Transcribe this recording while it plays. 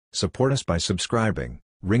Support us by subscribing,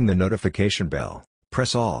 ring the notification bell,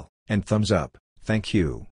 press all, and thumbs up. Thank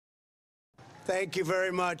you. Thank you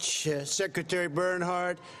very much, Secretary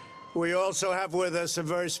Bernhardt. We also have with us some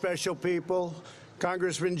very special people,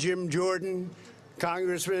 Congressman Jim Jordan,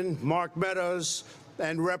 Congressman Mark Meadows,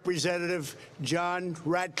 and Representative John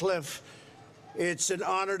Ratcliffe. It's an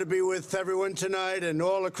honor to be with everyone tonight and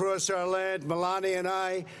all across our land. Melania and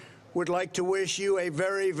I would like to wish you a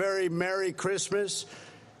very, very Merry Christmas.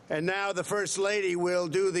 And now the First Lady will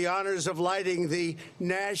do the honors of lighting the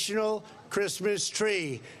National Christmas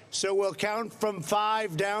tree. So we'll count from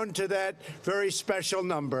 5 down to that very special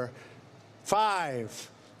number.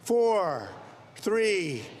 5, 4,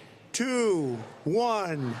 3, 2,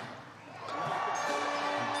 1.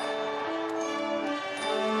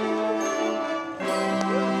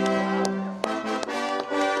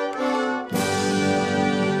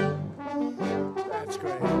 That's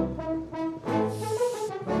great.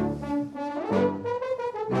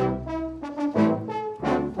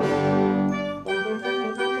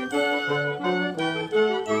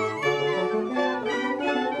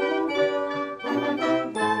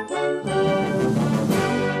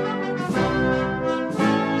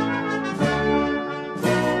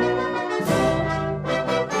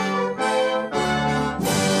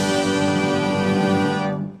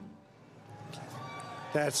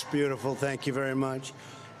 That's beautiful. Thank you very much.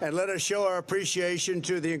 And let us show our appreciation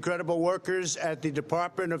to the incredible workers at the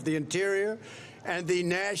Department of the Interior and the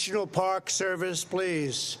National Park Service,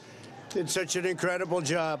 please. Did such an incredible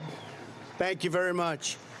job. Thank you very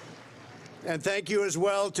much. And thank you as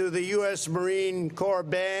well to the U.S. Marine Corps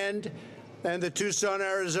Band and the Tucson,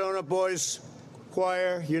 Arizona Boys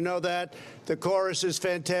Choir. You know that. The chorus is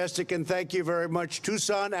fantastic, and thank you very much.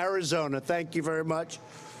 Tucson, Arizona, thank you very much.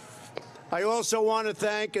 I also want to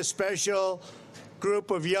thank a special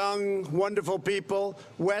group of young, wonderful people,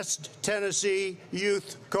 West Tennessee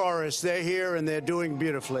Youth Chorus. They're here, and they're doing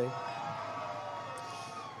beautifully.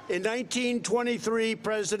 In 1923,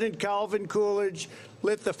 President Calvin Coolidge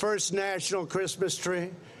lit the first national Christmas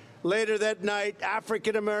tree. Later that night,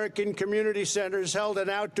 African-American community centers held an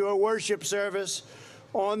outdoor worship service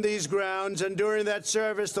on these grounds, and during that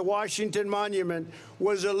service, the Washington Monument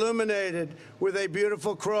was illuminated with a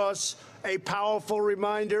beautiful cross, a powerful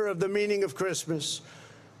reminder of the meaning of Christmas.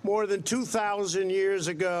 More than 2,000 years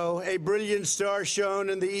ago, a brilliant star shone,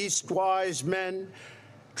 and the East wise men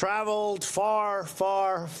traveled far,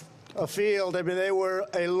 far afield. I mean, they were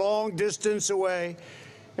a long distance away,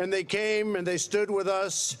 and they came and they stood with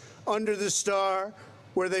us under the star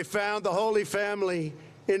where they found the Holy Family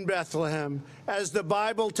in Bethlehem. As the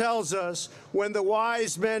Bible tells us, when the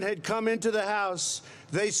wise men had come into the house,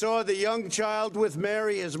 they saw the young child with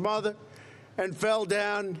Mary, his mother, and fell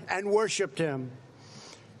down and worshiped him.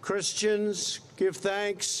 Christians, give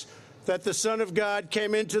thanks that the Son of God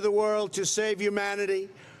came into the world to save humanity.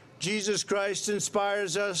 Jesus Christ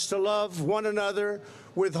inspires us to love one another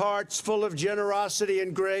with hearts full of generosity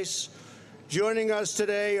and grace. Joining us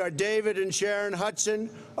today are David and Sharon Hudson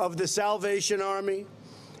of the Salvation Army.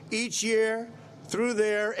 Each year, through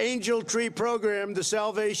their Angel Tree program, the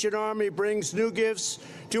Salvation Army brings new gifts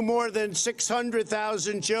to more than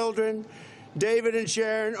 600,000 children. David and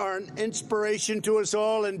Sharon are an inspiration to us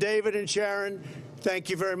all, and David and Sharon, thank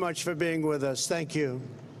you very much for being with us. Thank you.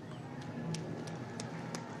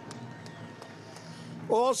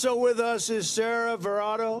 Also with us is Sarah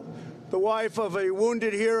Verado, the wife of a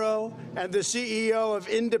wounded hero and the CEO of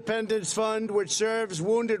Independence Fund, which serves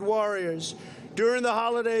wounded warriors. During the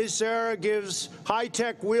holidays, Sarah gives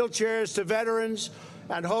high-tech wheelchairs to veterans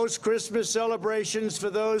and hosts Christmas celebrations for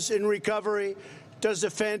those in recovery. Does a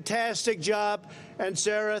fantastic job. And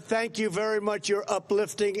Sarah, thank you very much. You're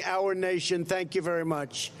uplifting our nation. Thank you very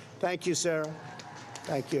much. Thank you, Sarah.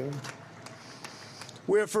 Thank you.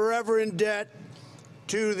 We're forever in debt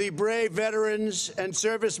to the brave veterans and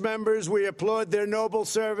service members. We applaud their noble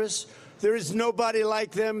service. There is nobody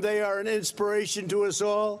like them. They are an inspiration to us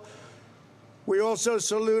all. We also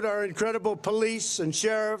salute our incredible police and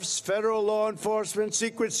sheriffs, federal law enforcement,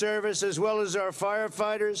 Secret Service, as well as our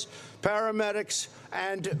firefighters, paramedics,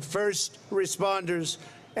 and first responders.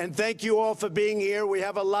 And thank you all for being here. We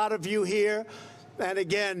have a lot of you here. And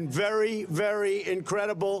again, very, very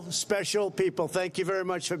incredible, special people. Thank you very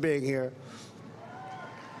much for being here.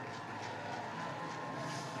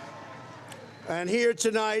 And here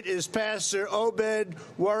tonight is Pastor Obed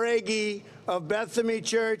Waregi of Bethlehem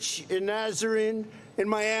Church in Nazarene in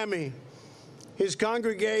Miami. His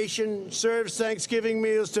congregation serves Thanksgiving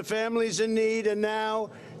meals to families in need, and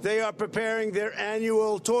now they are preparing their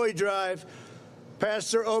annual toy drive.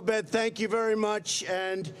 Pastor Obed, thank you very much,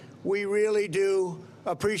 and we really do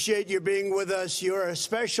appreciate you being with us. You're a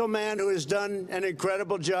special man who has done an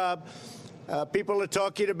incredible job. People are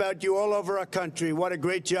talking about you all over our country. What a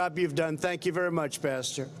great job you've done. Thank you very much,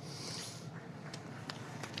 Pastor.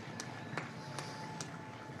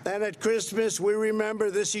 And at Christmas, we remember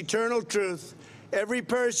this eternal truth. Every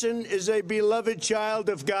person is a beloved child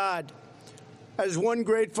of God. As one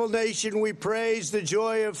grateful nation, we praise the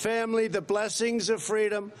joy of family, the blessings of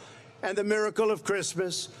freedom, and the miracle of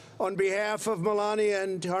Christmas. On behalf of Melania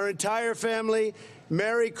and our entire family,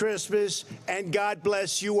 Merry Christmas, and God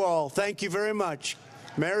bless you all. Thank you very much.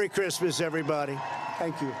 Merry Christmas, everybody.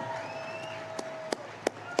 Thank you.